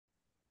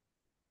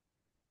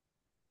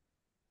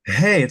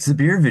Hey, it's the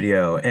beer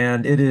video,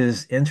 and it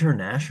is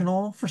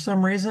international for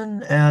some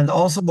reason, and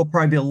also will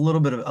probably be a little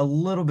bit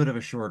of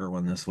a shorter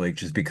one this week,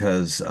 just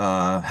because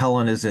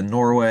Helen is in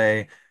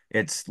Norway.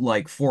 It's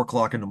like 4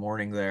 o'clock in the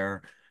morning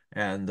there,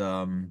 and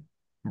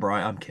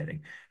Brian, I'm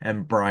kidding,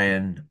 and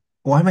Brian,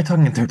 why am I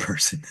talking in third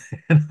person?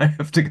 And I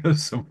have to go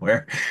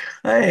somewhere.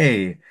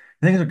 Hey,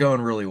 things are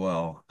going really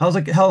well. How's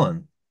it,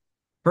 Helen?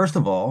 First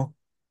of all,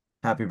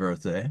 happy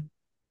birthday.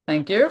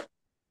 Thank you.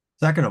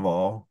 Second of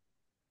all,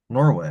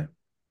 Norway.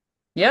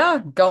 Yeah,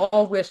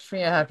 Gaul wished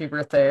me a happy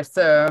birthday,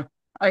 so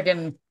I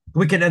can,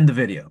 We can end the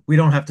video. We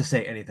don't have to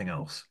say anything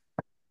else.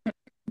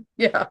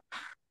 yeah,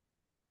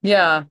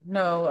 yeah,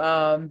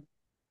 no,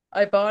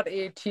 I bought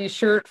a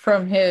t-shirt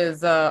from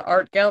his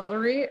art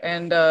gallery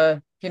and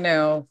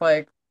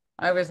like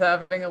I was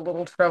having a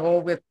little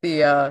trouble with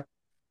the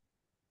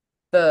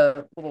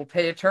little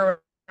pay terminal.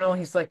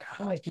 He's like,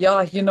 oh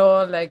yeah,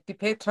 like the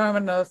pay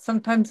terminal,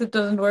 sometimes it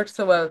doesn't work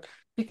so well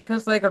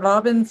because like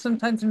Robin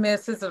sometimes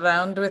messes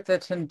around with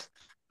it and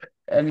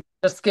he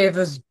just gave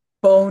this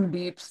bone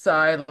deep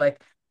sigh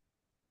like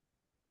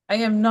I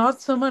am not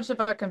so much of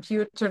a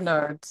computer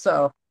nerd,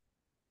 so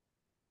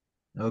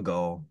Oh,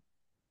 Gaul.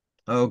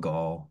 Oh,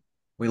 Gaul.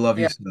 We love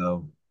you yeah.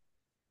 so.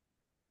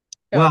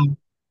 Yeah. Well,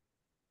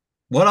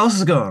 what else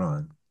is going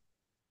on?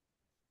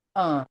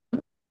 Uh,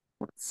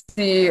 let's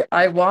see.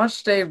 I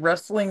watched a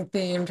wrestling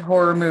themed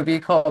horror movie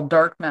called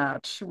Dark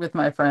Match with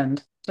my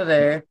friend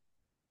today,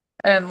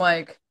 and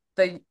like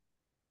they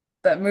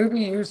that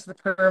movie used the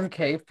term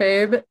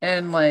kayfabe,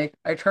 and like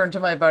I turned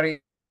to my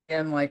buddy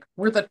and like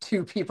we're the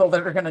two people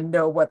that are gonna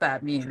know what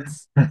that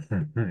means.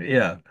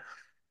 Yeah,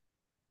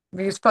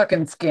 These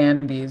fucking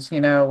Scandies,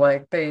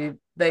 like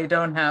they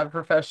don't have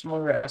professional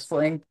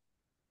wrestling.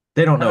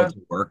 they don't I know it's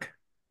don't. work.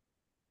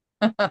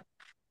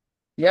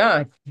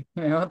 Yeah,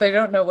 they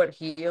don't know what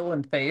heel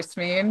and face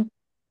mean.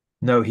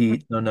 No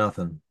heat, no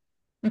nothing.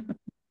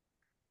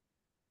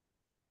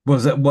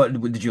 Was that what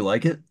did you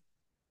like it?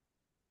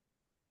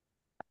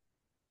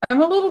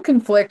 I'm a little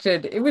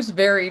conflicted. It was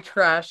very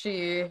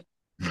trashy.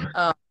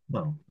 Um,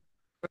 Well,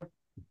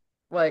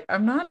 like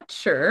I'm not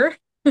sure.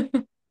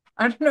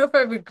 I don't know if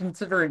I would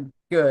consider it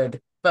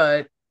good,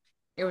 but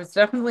it was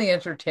definitely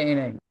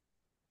entertaining.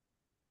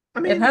 I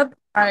It mean, had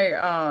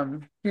I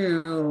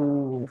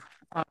who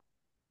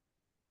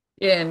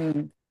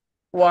in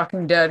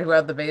Walking Dead who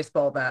had the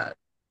baseball bat.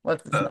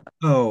 What's his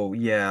oh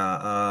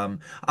yeah.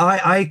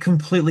 I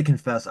completely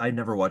confess I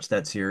never watched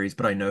that series,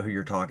 but I know who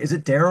you're talking. Is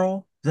it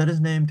Daryl? Is that his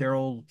name?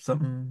 Daryl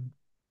something?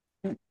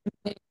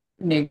 name?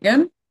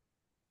 Negan.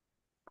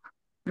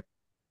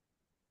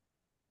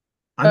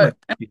 I might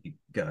But be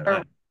good.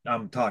 uh,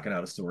 I'm talking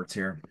out of sorts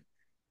here.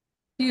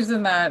 he's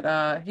in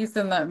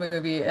that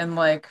movie and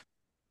like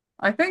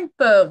I think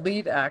the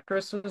lead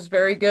actress was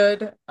very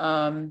good.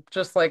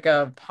 Just like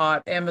a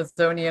hot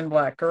Amazonian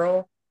black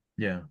girl.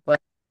 Yeah.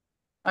 Like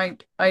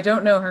I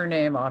don't know her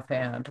name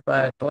offhand,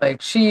 but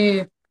like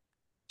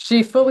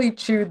she fully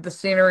chewed the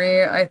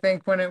scenery, I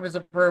think, when it was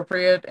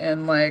appropriate,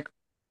 and like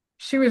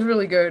she was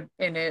really good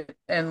in it.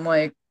 And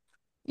like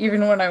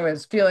even when I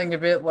was feeling a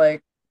bit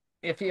like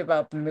iffy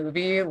about the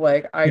movie,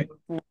 like Yeah. I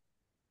loved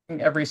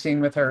every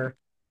scene with her.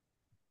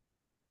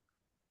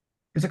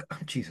 Is it, oh,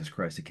 Jesus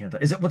Christ, I can't.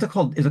 Is it what's it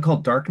called? Is it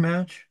called Dark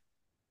Match?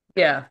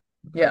 Yeah,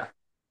 Okay. yeah.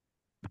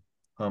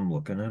 I'm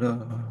looking it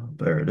up.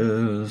 There it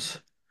is.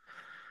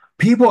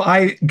 People,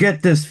 I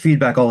get this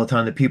feedback all the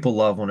time that people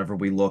love whenever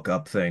we look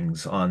up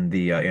things on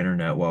the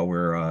internet while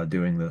we're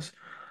doing this.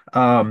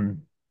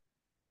 Um,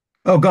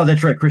 oh God,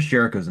 that's right. Chris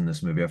Jericho's in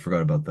this movie. I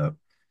forgot about that.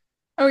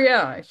 Oh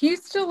yeah,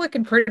 he's still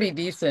looking pretty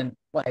decent.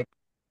 Like,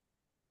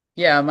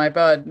 yeah, my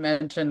bud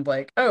mentioned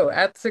like, oh,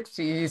 at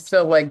 60, he's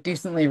still like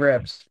decently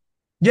ripped.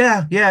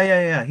 Yeah, yeah,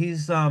 yeah, yeah.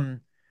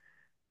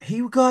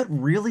 He got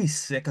really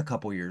sick a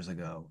couple years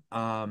ago.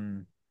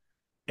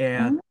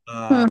 And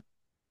Hmm.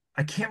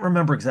 I can't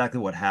remember exactly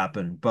what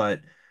happened,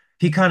 but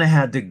he kind of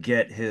had to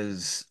get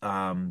his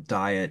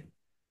diet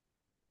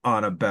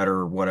on a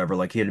better whatever,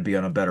 like he had to be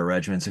on a better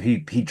regimen. So he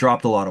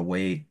dropped a lot of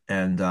weight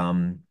and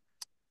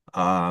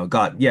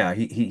got yeah,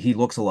 he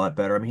looks a lot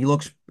better. I mean, he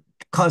looks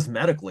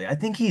cosmetically.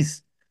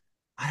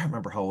 I don't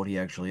remember how old he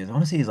actually is. I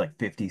want to say he's like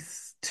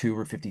 52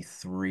 or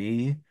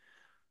 53.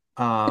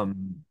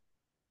 Um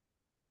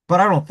but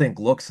I don't think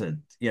looks it,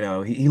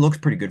 he looks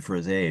pretty good for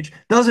his age.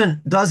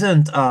 Doesn't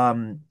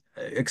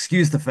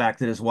excuse the fact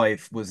that his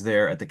wife was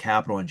there at the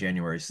Capitol on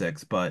January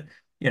 6th, but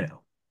you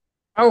know.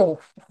 Oh,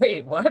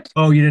 wait, what?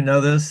 Oh, you didn't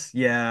know this?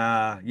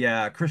 Yeah,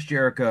 yeah. Chris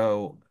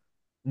Jericho,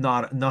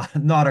 not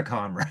a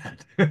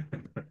comrade.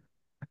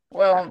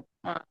 Well,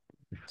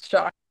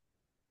 shocking,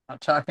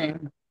 not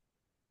shocking.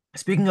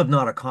 Speaking of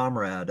not a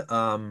comrade,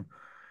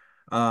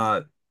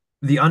 uh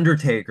The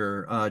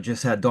Undertaker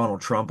just had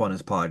Donald Trump on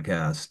his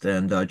podcast.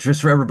 And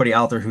just for everybody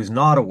out there who's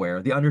not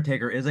aware, The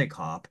Undertaker is a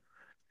cop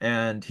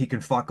and he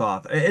can fuck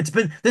off.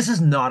 This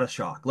is not a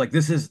shock. Like,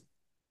 this is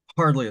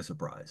hardly a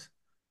surprise,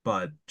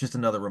 but just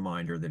another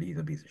reminder that he's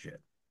a piece of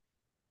shit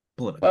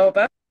politically. Well,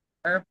 that's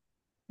fair.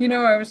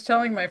 I was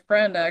telling my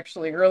friend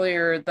actually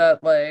earlier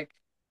that like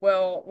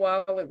Well,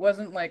 while it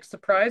wasn't like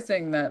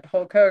surprising that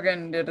Hulk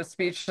Hogan did a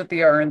speech at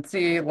the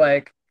RNC,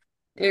 like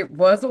it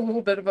was a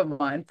little bit of a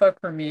mind fuck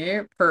for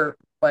me for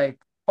like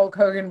Hulk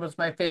Hogan was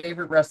my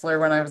favorite wrestler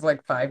when I was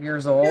like 5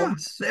 years old.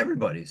 Yes,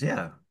 everybody's,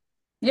 yeah.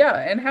 Yeah,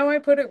 and how I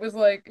put it was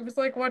like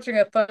watching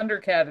a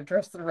Thundercat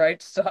address the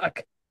right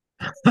stock.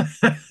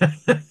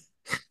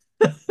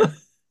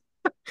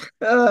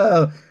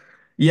 Oh,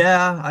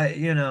 yeah,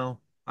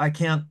 I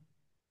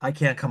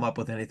can't come up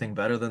with anything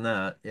better than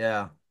that.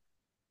 Yeah,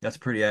 that's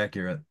pretty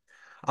accurate.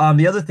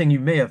 The other thing you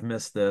may have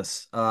missed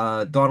this,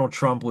 Donald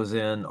Trump was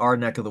in our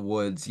neck of the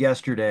woods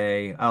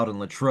yesterday out in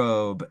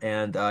Latrobe,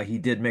 and he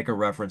did make a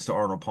reference to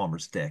Arnold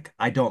Palmer's dick.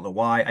 I don't know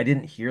why. I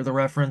didn't hear the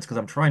reference because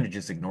I'm trying to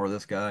just ignore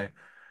this guy.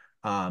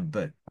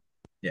 But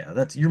yeah,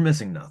 that's you're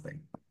missing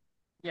nothing.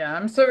 Yeah,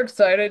 I'm so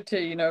excited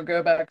to,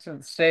 go back to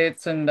the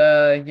States and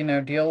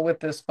deal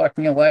with this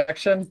fucking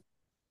election.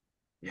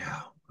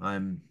 Yeah,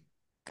 I'm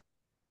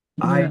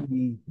I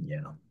Yeah.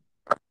 yeah.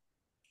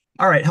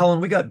 All right, Helen,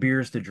 we got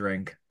beers to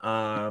drink.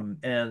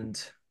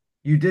 And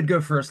you did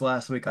go first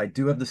last week. I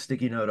do have the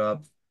sticky note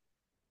up.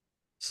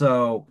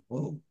 So,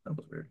 whoa, that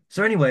was weird.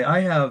 So anyway,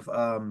 I have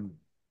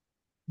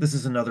this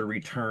is another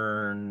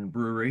return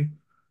brewery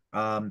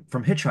from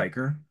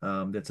Hitchhiker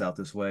that's out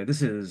this way.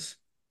 This is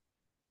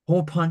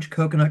Whole Punch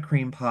Coconut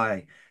Cream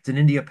Pie. It's an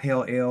India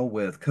Pale Ale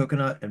with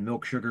coconut and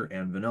milk sugar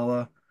and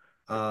vanilla.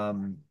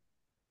 Um,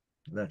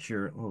 That's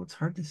your, oh, it's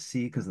hard to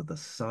see because of the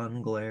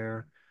sun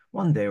glare.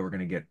 One day we're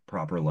gonna get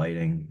proper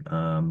lighting.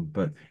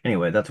 But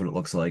anyway, that's what it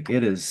looks like.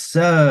 It is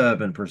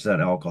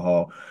 7%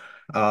 alcohol.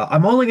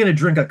 I'm only gonna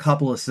drink a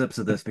couple of sips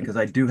of this because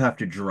I do have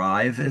to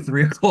drive at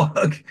 3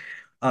 o'clock.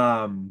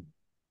 Um,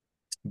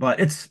 but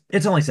it's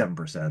only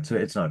 7%, so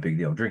it's not a big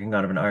deal. Drinking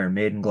out of an Iron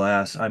Maiden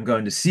glass. I'm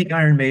going to see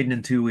Iron Maiden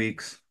in 2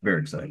 weeks.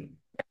 Very excited.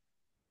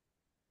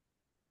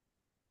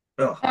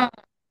 Oh, Uh,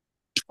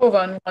 Hold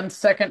on 1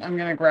 second. I'm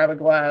gonna grab a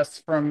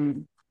glass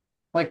from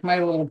like my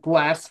little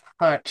glass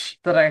hutch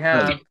that I oh,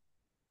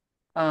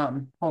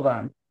 have. Hold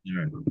on.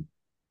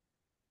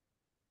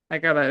 I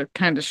gotta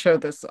kind of show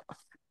this off.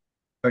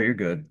 oh, you're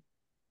good.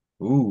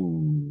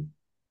 Ooh,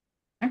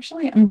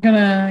 Actually, I'm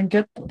gonna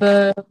get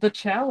the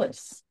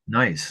chalice.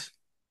 nice.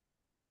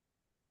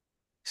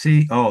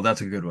 See, oh,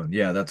 that's a good one.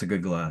 Yeah, that's a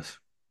good glass.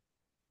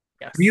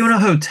 Are you in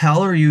Yes. a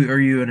hotel or are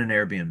you in an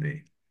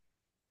Airbnb?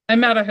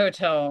 I'm at a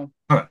hotel.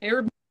 Okay.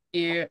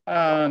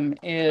 Airbnb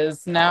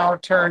is now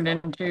turned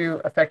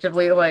into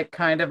effectively like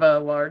kind of a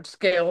large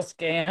scale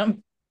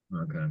scam.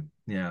 Okay.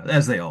 Yeah,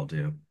 as they all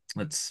do.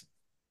 That's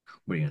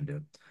what are you gonna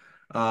do?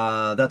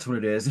 That's what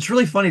it is. It's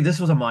really funny. This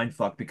was a mind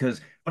fuck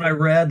because when I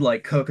read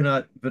like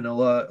coconut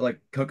vanilla, like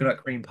coconut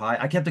cream pie,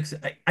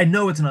 I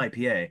know it's an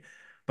IPA,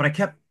 but I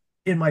kept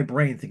in my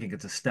brain thinking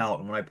it's a stout.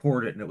 And when I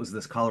poured it and it was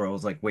this color, I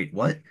was like, wait,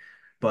 what?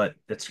 But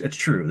it's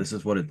true. This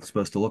is what it's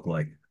supposed to look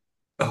like.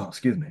 Oh,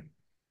 excuse me.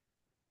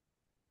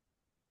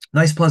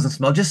 Nice, pleasant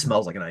smell. Just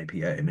smells like an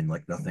IPA. I mean,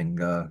 like nothing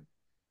out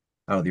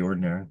of the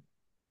ordinary.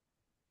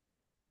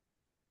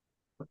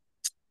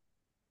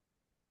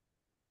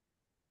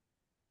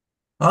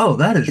 Oh,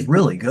 that is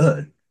really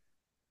good.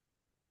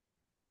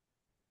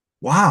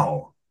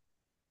 Wow.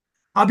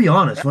 I'll be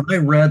honest, when I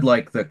read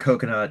like the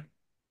coconut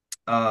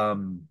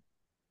um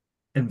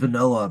and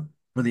vanilla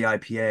for the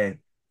IPA,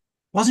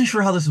 wasn't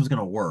sure how this was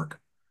gonna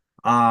work.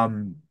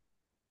 Um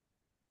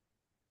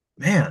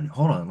Man,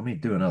 hold on, let me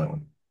do another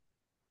one.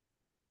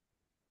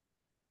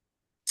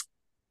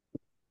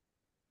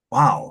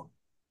 Wow.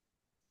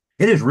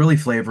 It is really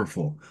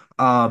flavorful.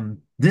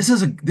 This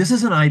is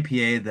an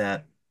IPA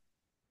that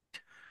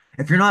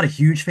if you're not a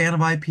huge fan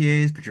of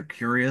IPAs, but you're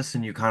curious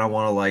and you kind of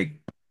want to like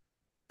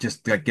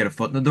just like get a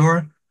foot in the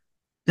door,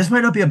 this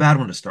might not be a bad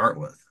one to start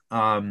with.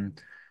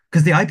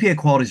 Because the IPA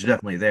qualities are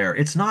definitely there.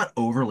 It's not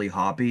overly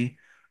hoppy.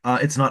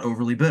 It's not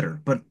overly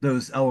bitter, but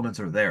those elements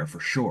are there for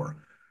sure.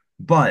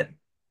 But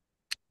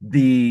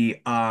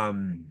the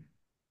um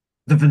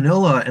the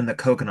vanilla and the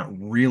coconut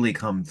really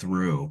come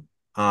through.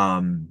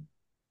 Um,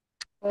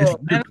 it's Oh,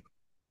 really and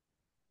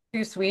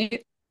too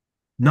sweet.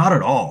 not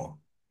at all.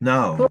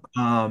 Cool.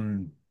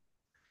 No.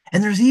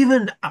 And there's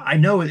even I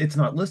know it's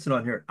not listed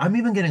on here. I'm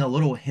even getting a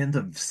little hint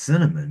of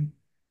cinnamon.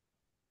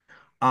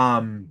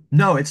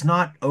 No, it's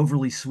not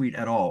overly sweet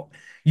at all.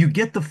 You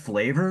get the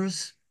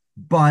flavors,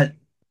 but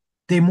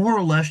they more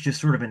or less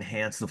just sort of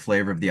enhance the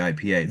flavor of the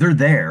IPA. They're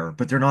there,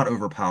 but they're not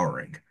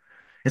overpowering.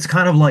 It's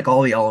kind of like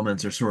all the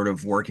elements are sort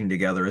of working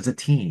together as a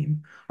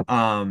team.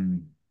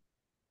 Um,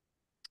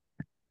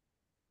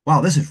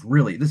 wow, this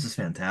is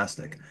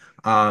fantastic.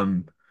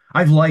 Um,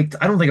 I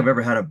don't think I've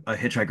ever had a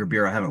Hitchhiker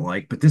beer I haven't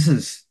liked, but this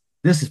is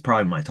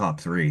probably my top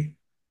three.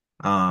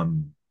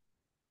 Um,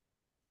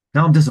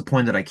 Now I'm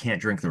disappointed I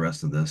can't drink the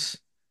rest of this.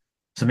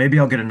 So maybe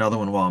I'll get another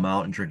one while I'm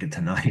out and drink it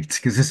tonight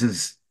because this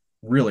is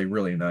really,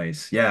 really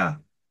nice. Yeah.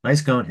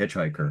 Nice going,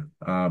 Hitchhiker.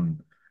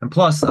 And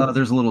plus,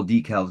 there's a little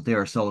decal that they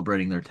are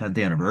celebrating their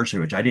 10th anniversary,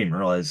 which I didn't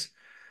realize.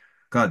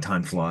 God,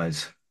 time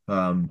flies.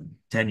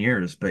 10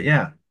 years. But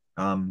yeah.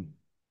 Um,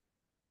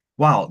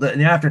 Wow, the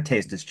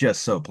aftertaste is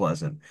just so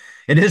pleasant.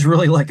 It is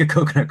really like a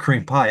coconut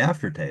cream pie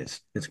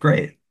aftertaste. It's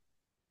great.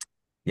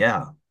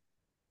 Yeah.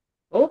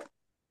 Oh,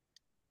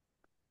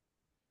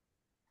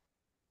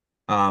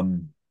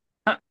 Um,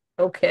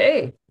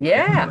 okay.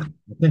 yeah, Yeah.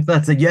 I think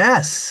that's a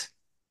yes.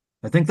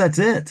 I think that's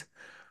it.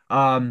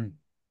 Um,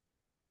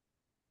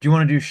 do you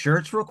want to do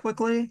shirts real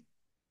quickly?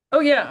 Oh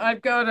yeah,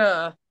 I've got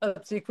a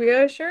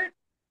Sequoia shirt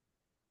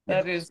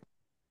that Yes. is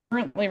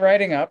currently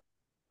writing up.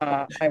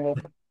 I will.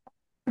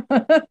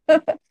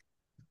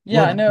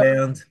 Yeah, Love I the know.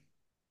 band.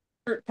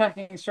 Shirt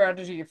packing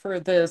strategy for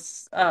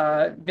this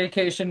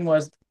vacation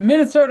was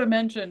Minnesota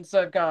mentioned,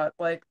 so I've got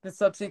like the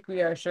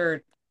Subsequia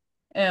shirt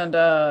and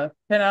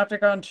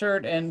Panopticon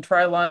shirt and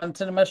Trilon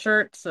Cinema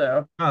shirt.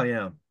 So Oh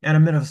yeah, and a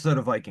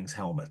Minnesota Vikings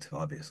helmet,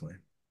 obviously.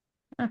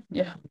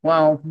 yeah,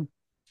 well,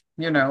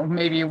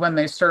 maybe when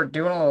they start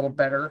doing a little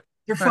better.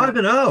 They're Uh,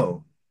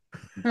 5-0.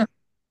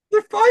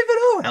 They're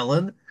 5-0,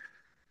 Helen.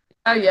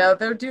 oh yeah,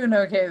 they're doing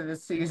okay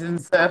this season.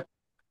 So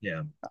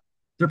Yeah.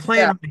 They're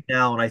playing yeah. right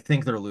now, and I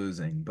think they're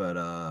losing, but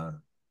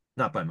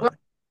not by Well, much.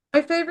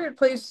 my favorite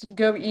place to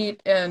go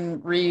eat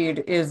and read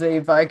is a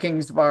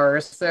Vikings bar.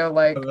 So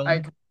Oh, like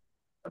I really?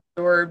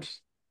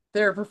 absorbed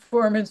their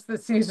performance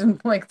this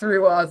season like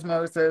through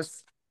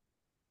osmosis.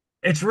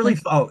 It's really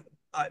Like,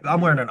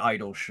 I'm wearing an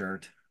Idol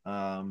shirt.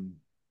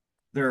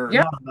 They're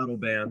yeah, not a metal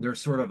band.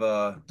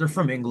 They're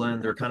from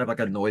England. They're kind of like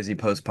a noisy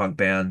post-punk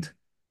band.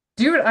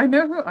 dude, I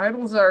know who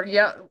idols are.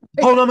 Yeah,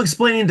 Oh, no, like I'm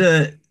explaining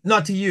to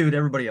not to you, to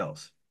everybody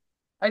else.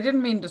 I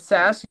didn't mean to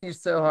sass you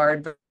so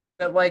hard,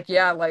 but like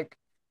yeah, like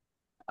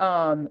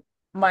um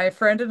my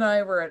friend and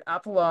I were at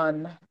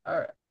Apollon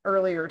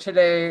earlier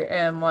today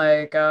and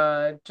like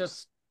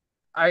just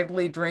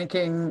idly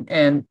drinking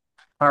and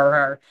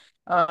har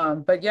har.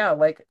 But yeah,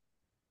 like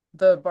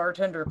the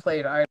bartender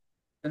played idol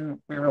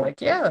and we were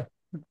like, yeah,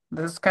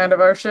 this is kind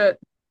of our shit.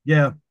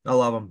 Yeah, I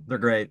love them. They're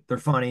great. They're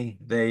funny.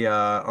 They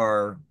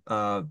are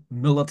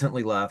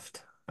militantly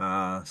left.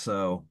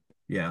 So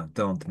yeah,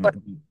 don't. Like,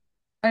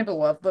 kind of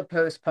love the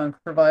post-punk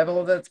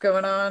revival that's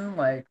going on.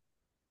 Like,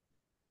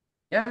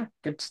 yeah,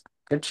 good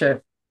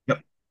shit.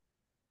 Yep.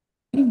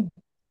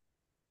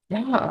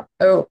 Yeah.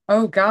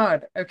 Oh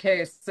God.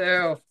 Okay,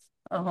 so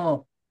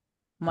oh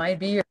my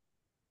beer.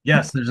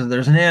 Yes, there's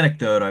an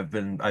anecdote I've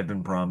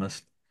been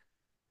promised.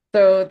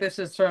 So this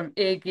is from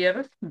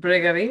Aegir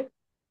Brewery.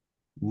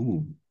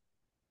 Ooh,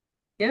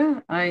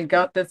 Yeah, I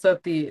got this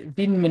at the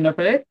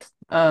Vinmonopolet.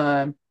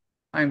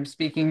 I'm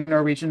speaking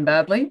Norwegian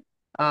badly.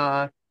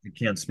 Uh, I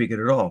can't speak it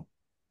at all.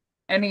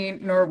 any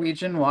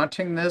Norwegian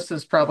watching this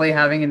is probably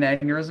having an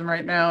aneurysm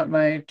right now at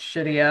my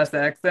shitty ass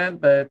accent,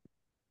 but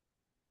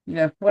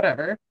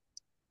whatever.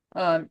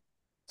 Um,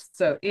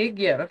 so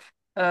Aegir,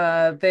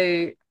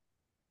 they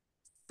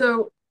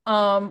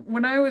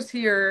when I was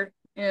here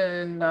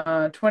in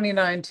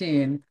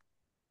 2019,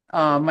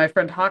 my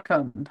friend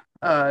Hakan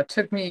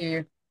took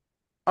me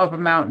up a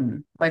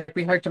mountain. Like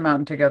we hiked a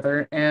mountain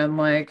together and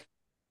like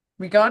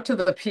we got to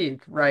the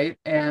peak, right?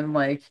 And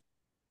like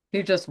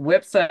he just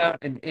whips out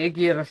an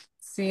Aegir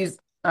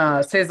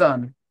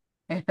Saison.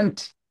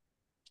 And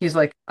he's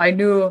like, I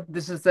knew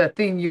this is a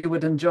thing you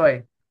would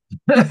enjoy.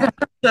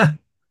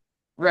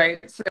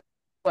 Right. So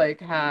like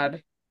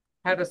had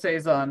a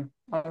Saison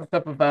on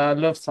top of a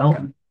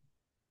Well, Luftsachen.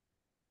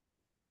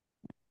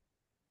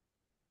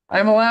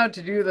 I'm allowed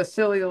to do the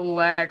silly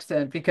little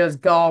accent because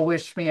Gaul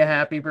wished me a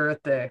happy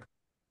birthday.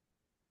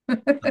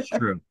 that's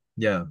true.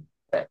 Yeah.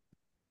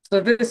 So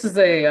this is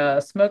a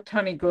smoked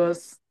honey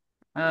goose.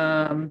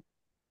 Um,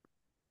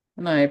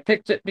 and I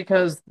picked it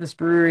because this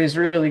brewery is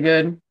really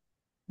good. I'm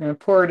gonna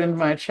pour it into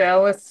my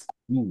chalice.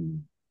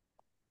 Ooh.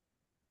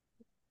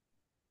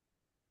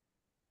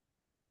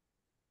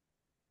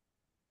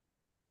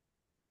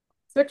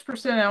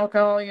 6%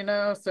 alcohol,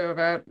 so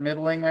about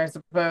middling, I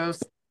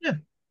suppose. Yeah.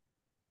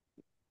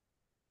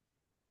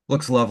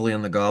 Looks lovely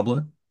in the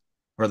goblet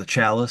or the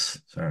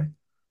chalice. Sorry.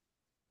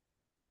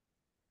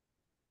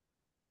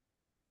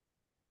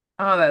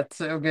 Oh, that's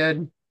so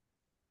good.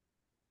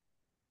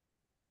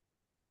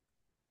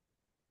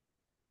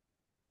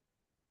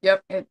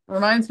 Yep, it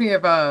reminds me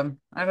of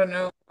I don't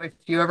know if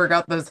you ever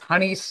got those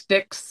honey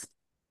sticks,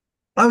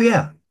 Oh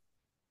yeah.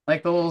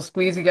 like the little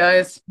squeezy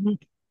guys. Mhm.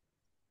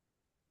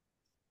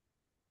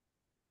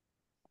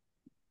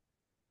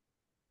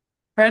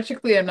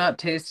 Practically, I'm not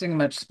tasting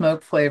much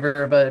smoke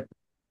flavor, but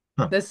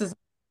Huh. this is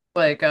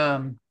like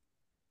kind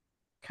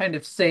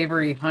of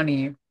savory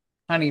honey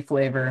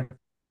flavor.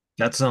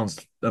 That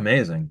sounds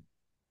amazing.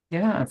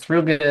 Yeah, it's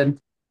real good.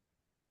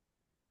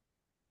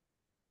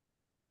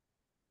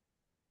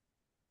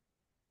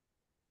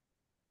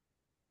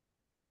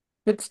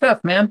 Good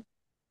stuff, man.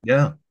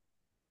 Yeah.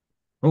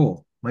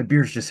 Oh, my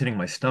beer's just hitting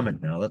my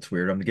stomach now. That's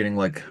weird. I'm getting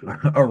like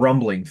a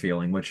rumbling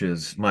feeling, which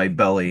is my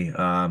belly,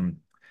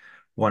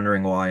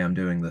 wondering why I'm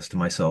doing this to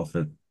myself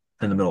in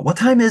the middle. What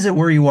time is it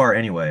where you are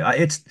anyway?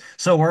 It's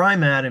so where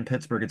I'm at in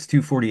Pittsburgh, it's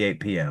 2:48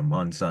 p.m.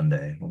 on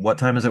Sunday. What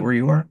time is it where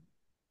you are?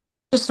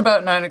 Just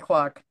about 9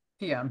 o'clock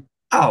p.m.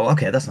 Oh,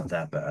 okay, that's not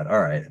that bad. All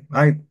right.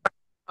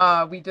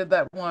 We did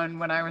that one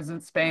when I was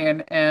in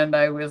Spain and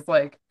I was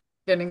like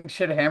getting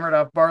shit hammered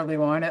off barley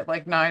wine at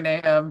like 9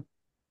 a.m.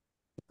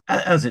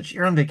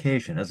 You're on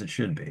vacation, as it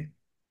should be.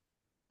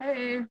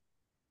 Hey.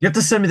 You have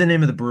to send me the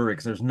name of the brewery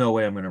because there's no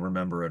way I'm going to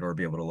remember it or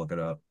be able to look it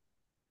up.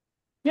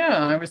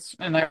 Yeah, I was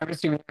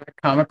doing a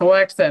comical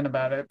accent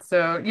about it.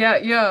 So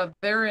yeah,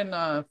 they're in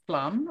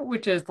Flum,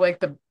 which is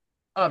like the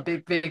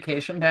big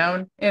vacation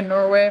town in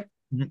Norway.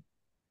 Mhm.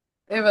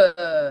 They have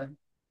a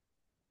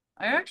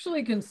I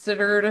actually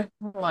considered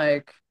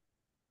like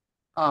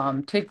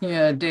taking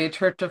a day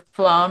trip to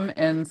Flum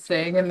and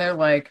staying in there.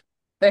 Like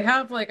they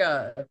have like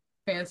a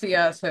fancy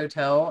ass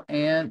hotel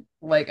and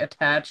like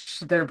attached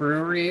to their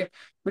brewery,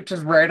 which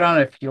is right on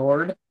a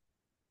fjord.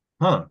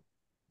 Huh.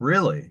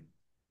 Really?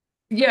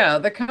 Yeah,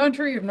 the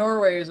country of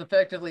Norway is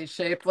effectively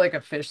shaped like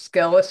a fish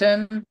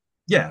skeleton.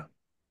 Yeah.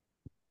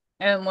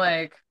 And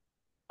like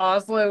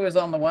Oslo is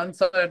on the one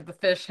side of the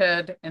fish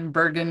head and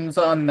Bergen's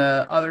on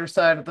the other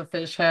side of the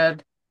fish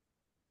head.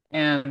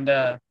 And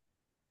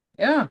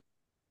yeah.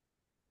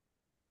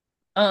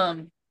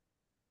 Um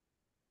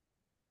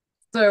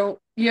so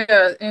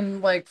yeah,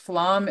 in like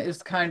Flam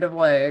is kind of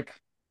like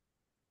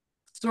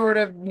sort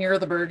of near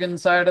the Bergen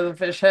side of the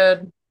fish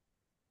head.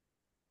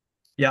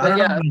 Yeah, But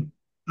yeah,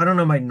 I don't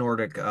know my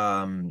Nordic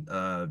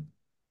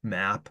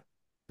map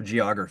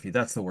geography.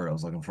 That's the word I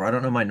was looking for. I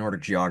don't know my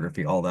Nordic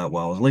geography all that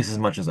well, at least as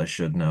much as I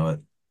should know it.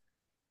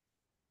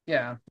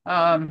 yeah.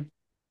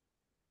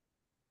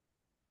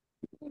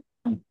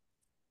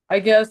 I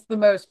guess the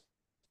most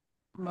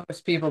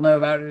people know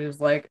about it is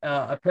like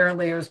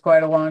apparently it was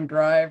quite a long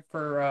drive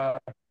for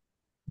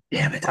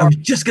Damn it. I our was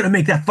just gonna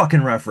make that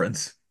fucking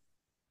reference.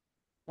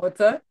 what's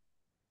that?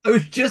 I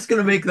was just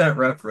gonna make that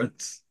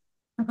reference.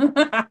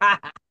 I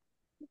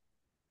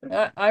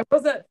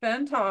was at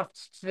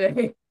Fantoft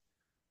today.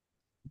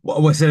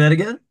 What, say that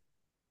again?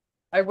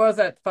 I was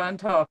at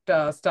Fantoft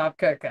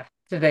Stopcook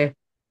today.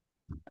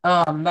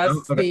 Oh,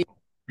 That's okay. the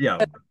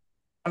Yeah.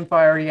 on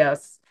fire,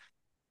 yes.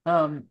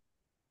 Um,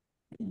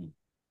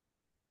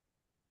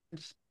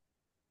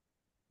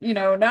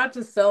 not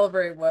to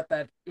celebrate what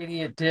that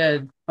idiot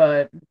did,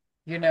 but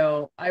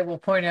I will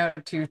point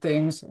out two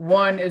things.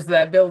 One is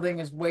that building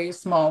is way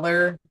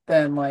smaller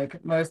than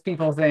like most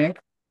people think.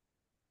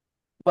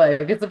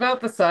 Like it's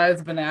about the size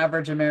of an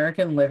average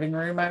American living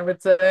room, I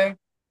would say.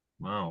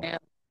 Wow. And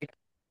like,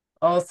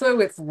 also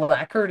it's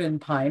lacquered in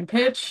pine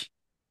pitch,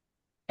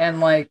 and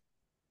like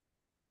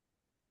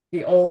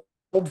the old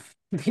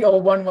the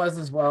old one was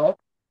as well.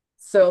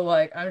 So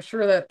like I'm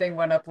sure that thing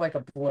went up like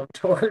a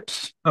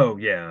blowtorch. Oh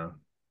yeah.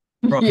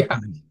 Yeah, Probably.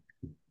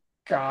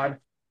 God.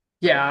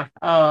 Yeah.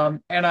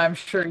 And I'm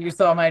sure you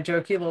saw my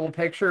jokey little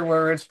picture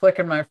where it's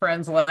flicking my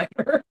friend's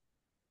lighter.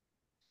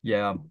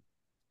 Yeah.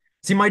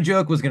 See, my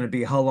joke was gonna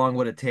be how long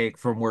would it take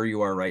from where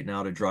you are right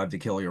now to drive to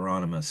kill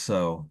Euronymous?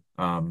 So,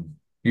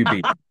 you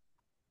beat.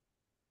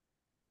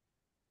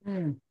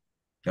 Hmm.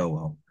 Oh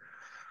well.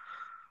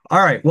 All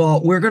right.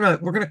 Well, we're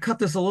gonna cut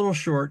this a little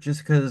short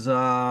just because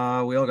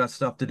we all got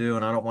stuff to do,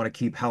 and I don't want to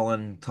keep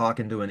Helen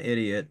talking to an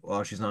idiot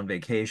while she's on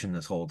vacation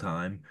this whole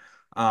time.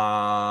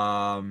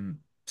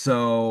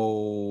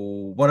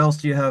 So what else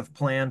do you have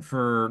planned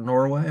for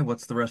Norway?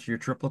 What's the rest of your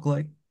trip look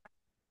like?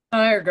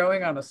 I are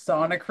going on a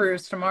sauna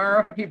cruise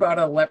tomorrow. He bought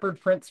a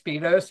leopard print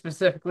Speedo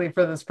specifically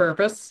for this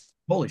purpose.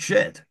 Holy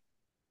shit.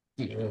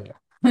 Yeah.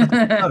 That's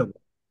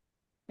incredible.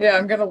 Yeah,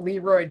 I'm gonna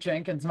Leroy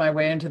Jenkins my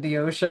way into the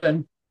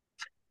ocean.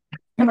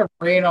 Gonna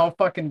rain all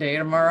fucking day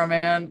tomorrow,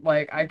 man.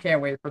 Like, I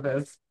can't wait for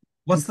this.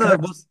 What's It's gonna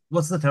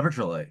what's the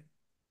temperature like?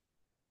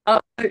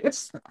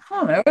 it's I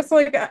don't know, it's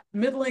like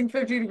middling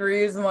 50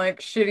 degrees and like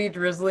shitty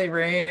drizzly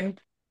rain.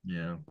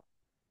 Yeah.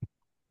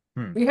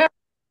 Hmm. We had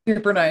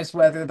super nice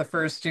weather the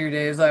first 2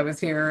 days I was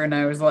here, and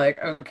I was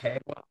like, okay,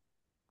 well,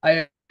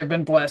 I've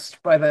been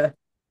blessed by the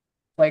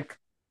like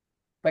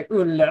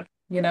Ulla,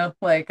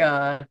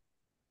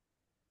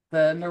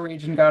 the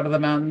Norwegian god of the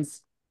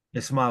mountains.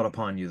 They smiled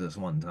upon you this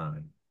one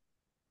time.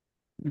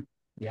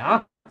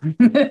 Yeah.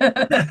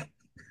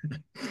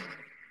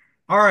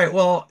 All right,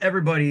 well,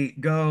 everybody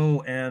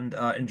go and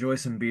enjoy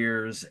some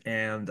beers.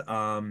 And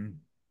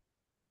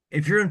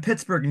if you're in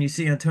Pittsburgh and you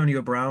see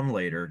Antonio Brown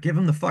later, give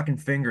him the fucking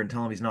finger and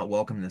tell him he's not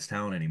welcome in this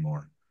town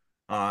anymore.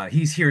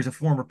 He's here as a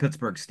former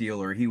Pittsburgh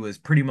Steeler. He was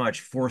pretty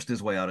much forced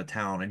his way out of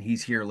town, and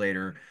he's here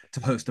later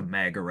to host a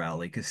MAGA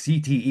rally because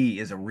CTE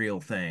is a real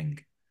thing.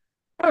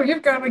 Oh,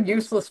 you've got a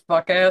useless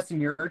fuck ass in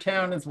your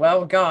town as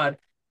well. God.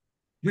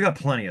 We got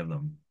plenty of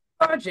them.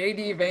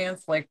 JD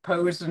Vance like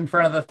posed in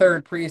front of the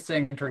third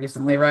precinct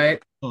recently,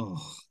 right?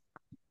 Oh,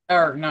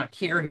 Or not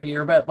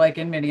here, but like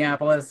in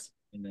Minneapolis.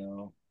 I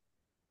know.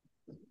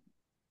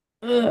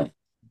 Ugh.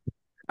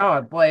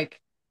 God,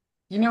 like,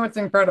 it's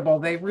incredible.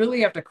 They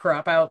really have to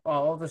crop out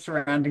all of the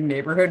surrounding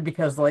neighborhood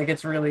because like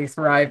it's really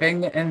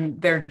thriving,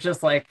 and they're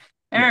just like,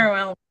 oh Yeah,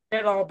 well,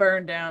 it all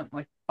burned down.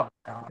 Like, fuck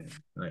yeah,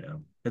 off. I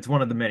know. It's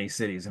one of the many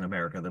cities in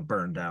America that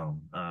burned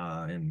down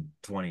in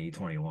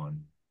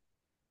 2021.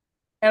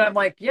 And I'm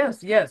like,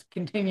 yes,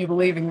 continue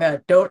believing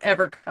that. Don't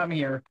ever come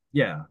here.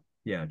 Yeah,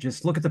 yeah.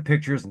 Just look at the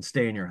pictures and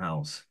stay in your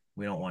house.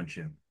 We don't want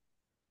you.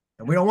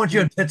 And we don't want you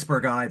in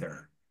Pittsburgh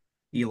either.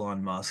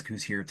 Elon Musk,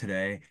 who's here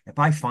today. If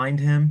I find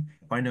him,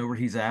 if I know where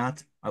he's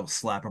at, I will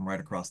slap him right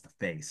across the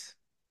face.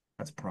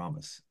 That's a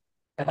promise.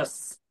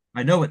 Yes.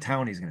 I know what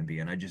town he's going to be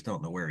in. I just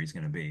don't know where he's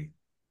going to be.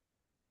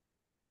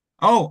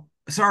 Oh,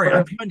 sorry.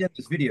 I'm But trying to end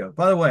this video.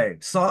 By the way,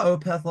 saw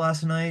Opeth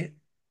last night.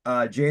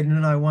 Jaden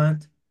and I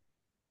went.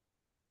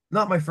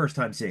 Not my first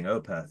time seeing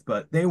Opeth,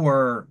 but they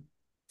were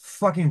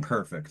fucking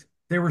perfect.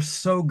 They were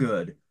so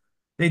good.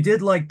 They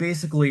did like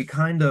basically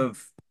kind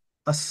of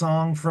a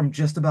song from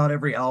just about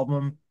every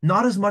album,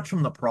 not as much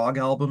from the prog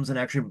albums, and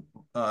actually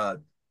uh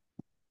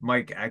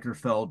Mike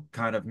Ackerfeld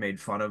kind of made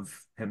fun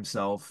of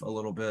himself a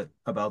little bit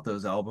about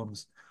those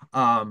albums.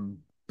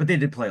 But they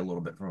did play a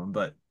little bit from them,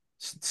 but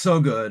so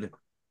good.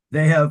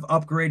 They have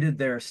upgraded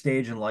their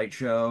stage and light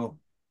show.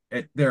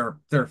 They're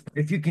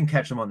if you can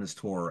catch them on this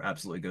tour,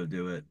 absolutely go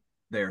do it.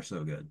 They are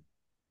so good.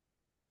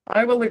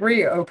 I will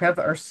agree, Opeth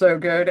are so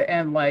good,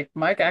 and like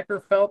Mike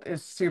Ackerfeld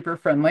is super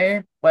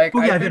friendly. Like Oh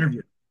I yeah, I've think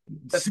interviewed.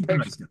 the Super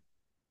picture nice guy.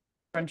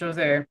 of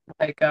Jose,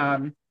 like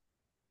hanging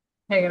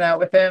out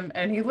with him,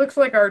 and he looks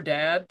like our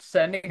dad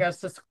sending us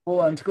to school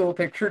on school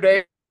picture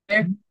day.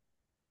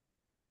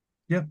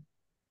 Yep,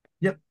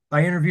 yep.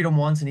 I interviewed him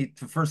once, and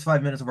the first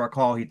 5 minutes of our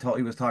call, he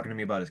was talking to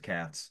me about his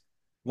cats.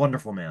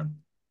 Wonderful man.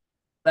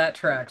 That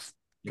tracks.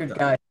 It Good does.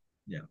 guy.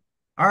 Yeah.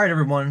 All right,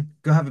 everyone,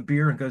 go have a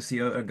beer and go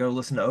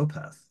listen to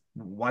Opeth.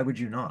 Why would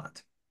you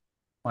not?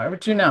 Why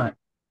would you not?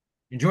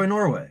 Enjoy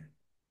Norway.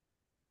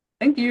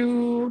 Thank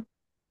you.